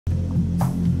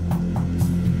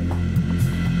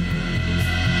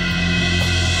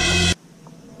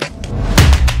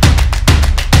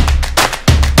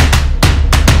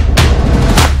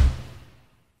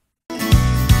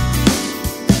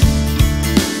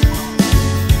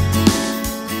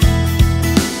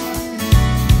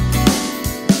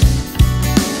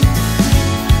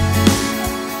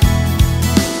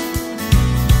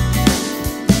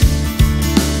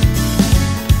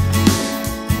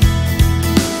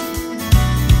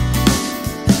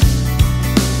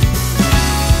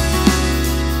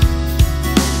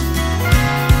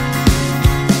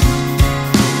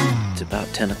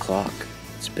10 o'clock.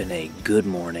 It's been a good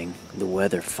morning. The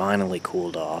weather finally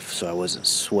cooled off, so I wasn't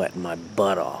sweating my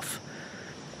butt off.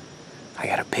 I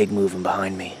got a pig moving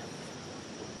behind me.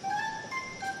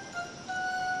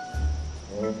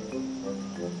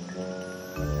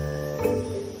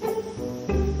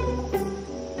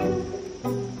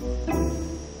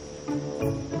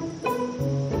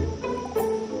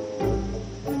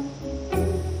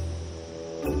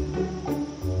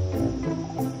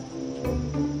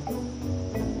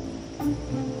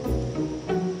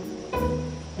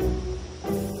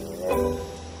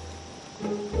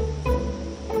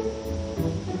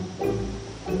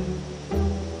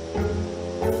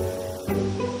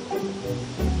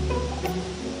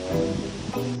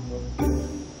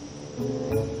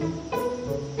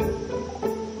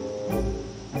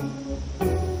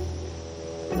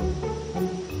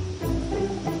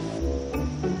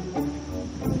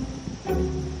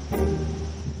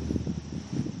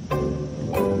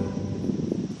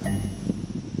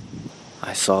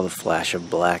 I saw the flash of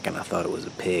black and I thought it was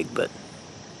a pig, but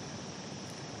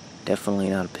definitely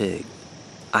not a pig.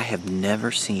 I have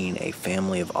never seen a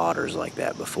family of otters like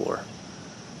that before.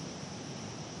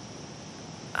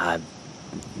 I've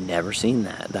never seen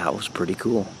that. That was pretty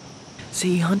cool.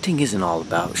 See, hunting isn't all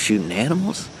about shooting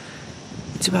animals.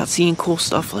 It's about seeing cool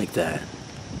stuff like that.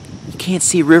 You can't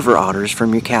see river otters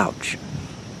from your couch.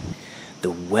 The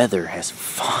weather has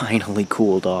finally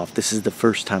cooled off. This is the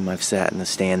first time I've sat in the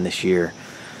stand this year.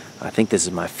 I think this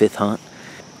is my 5th hunt.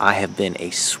 I have been a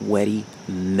sweaty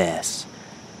mess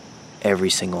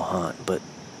every single hunt, but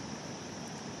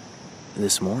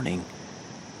this morning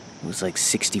it was like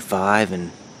 65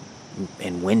 and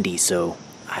windy, so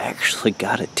I actually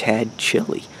got a tad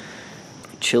chilly.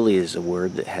 Chilly is a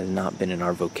word that has not been in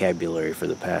our vocabulary for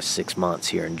the past 6 months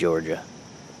here in Georgia.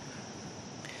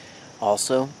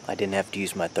 Also, I didn't have to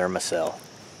use my thermocell.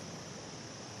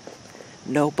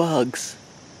 No bugs.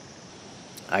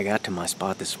 I got to my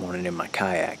spot this morning in my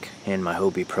kayak and my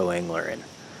Hobie Pro Angler, and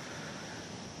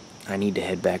I need to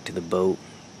head back to the boat,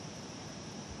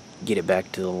 get it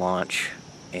back to the launch,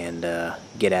 and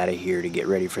get out of here to get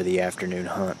ready for the afternoon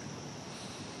hunt.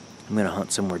 I'm going to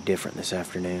hunt somewhere different this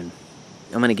afternoon.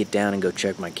 I'm going to get down and go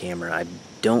check my camera. I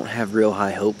don't have real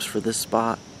high hopes for this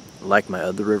spot. Like my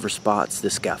other river spots,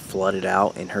 this got flooded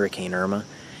out in Hurricane Irma,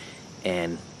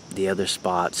 and the other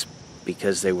spots,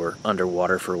 because they were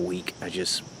underwater for a week, I'm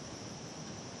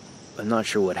not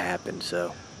sure what happened.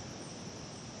 So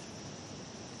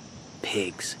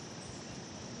pigs.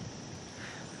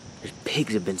 There's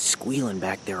pigs have been squealing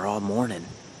back there all morning.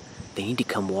 They need to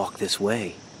come walk this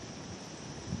way.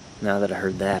 Now that I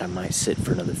heard that, I might sit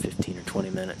for another 15 or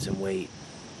 20 minutes and wait.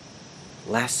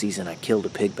 Last season I killed a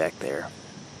pig back there.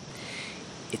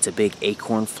 It's a big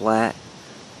acorn flat.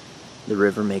 The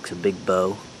river makes a big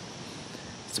bow.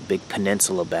 It's a big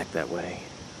peninsula back that way.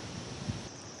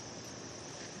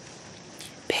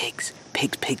 Pigs,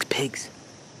 pigs, pigs, pigs.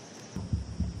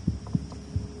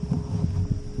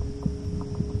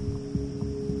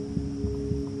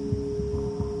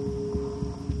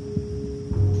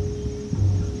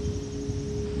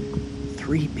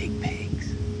 Three big pigs.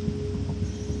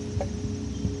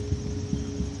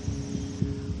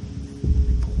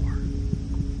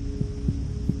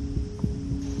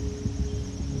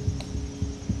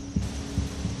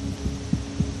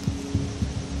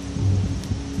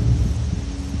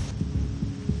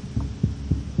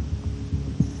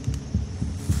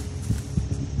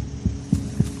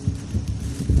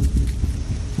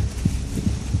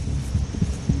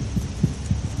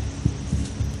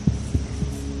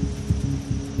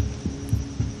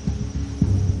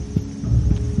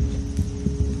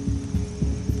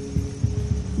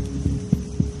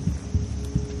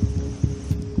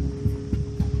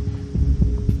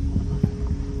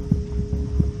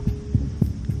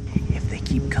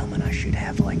 Keep coming, I should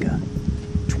have like a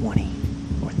 20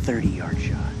 or 30 yard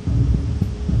shot.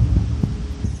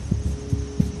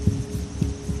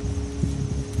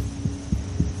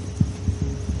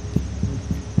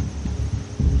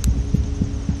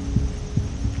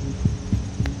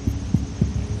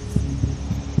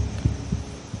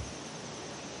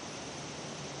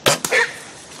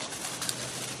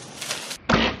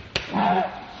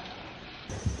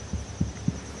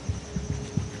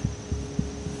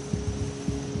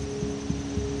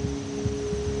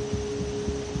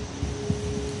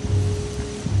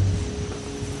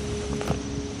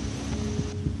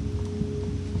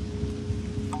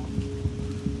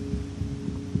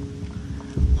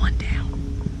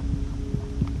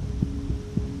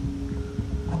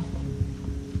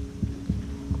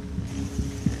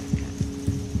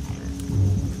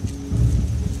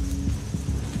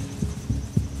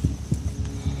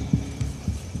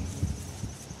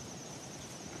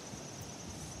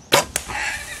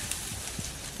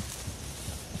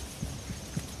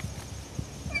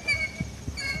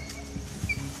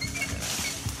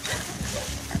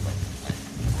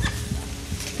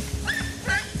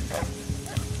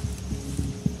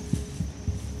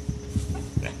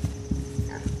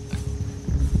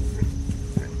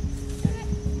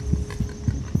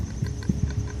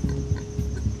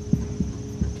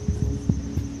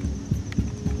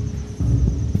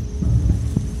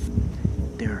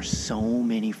 so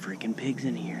many freaking pigs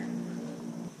in here.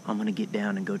 I'm gonna get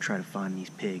down and go try to find these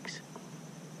pigs.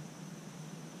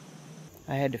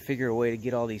 I had to figure a way to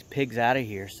get all these pigs out of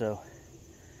here, so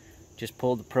just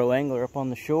pulled the Pro Angler up on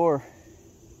the shore.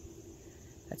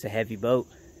 That's a heavy boat.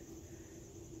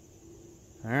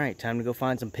 All right, time to go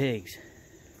find some pigs.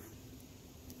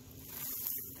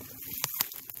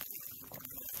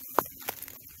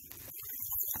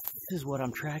 This is what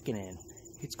I'm tracking in.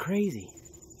 It's crazy.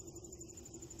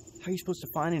 How are you supposed to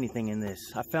find anything in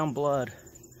this? I found blood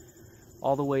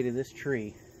all the way to this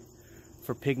tree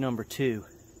for pig number 2.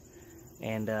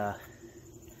 And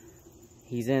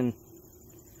he's in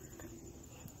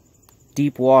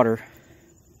deep water.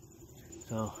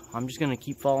 So I'm just gonna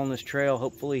keep following this trail.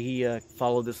 Hopefully he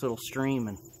followed this little stream,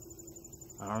 and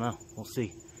I don't know, we'll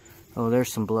see. Oh,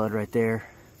 there's some blood right there.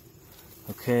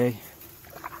 Okay.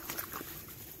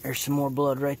 There's some more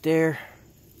blood right there.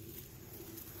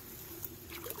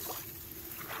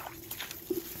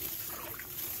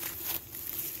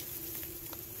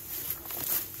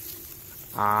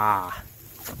 Ah.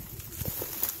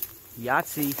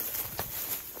 Yahtzee.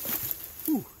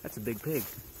 Ooh, that's a big pig.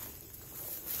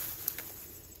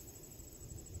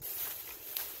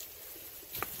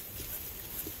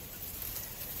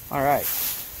 All right,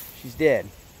 she's dead.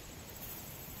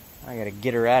 I gotta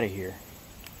get her out of here.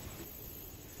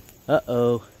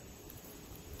 Uh-oh.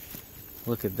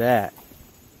 Look at that.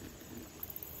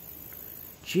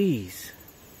 Jeez.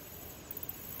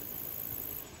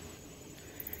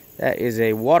 That is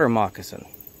a water moccasin.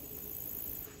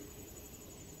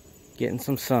 Getting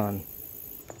some sun.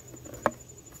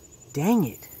 Dang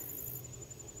it.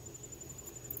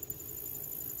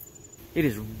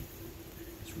 It's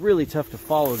really tough to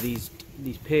follow these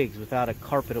pigs without a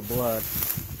carpet of blood.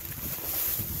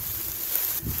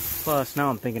 Plus, now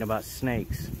I'm thinking about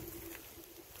snakes.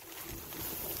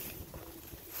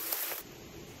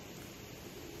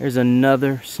 There's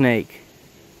another snake.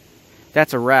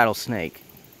 That's a rattlesnake.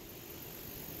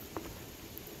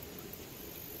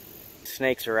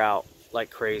 Snakes are out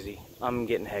like crazy. I'm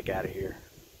getting the heck out of here.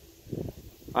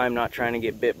 I'm not trying to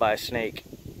get bit by a snake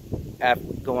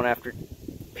going after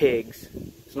pigs.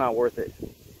 It's not worth it.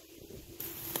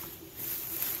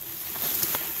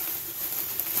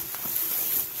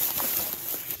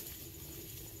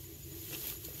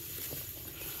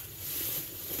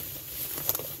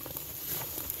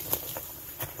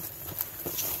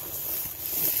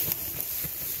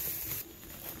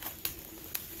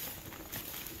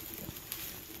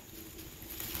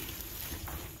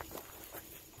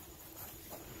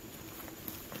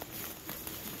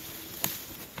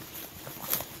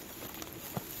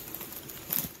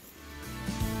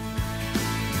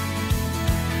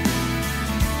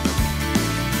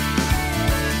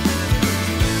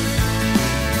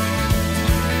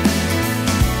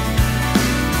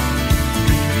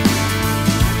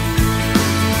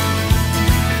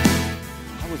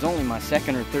 My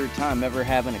second or third time ever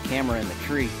having a camera in the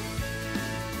tree.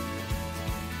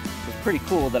 It's pretty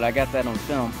cool that I got that on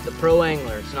film. The Pro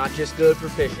Angler, it's not just good for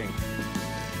fishing.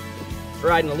 It's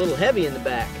riding a little heavy in the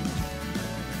back.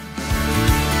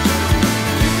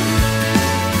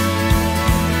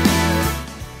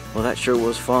 Well, that sure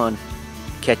was fun.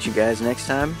 Catch you guys next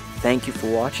time. Thank you for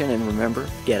watching, and remember,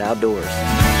 get outdoors.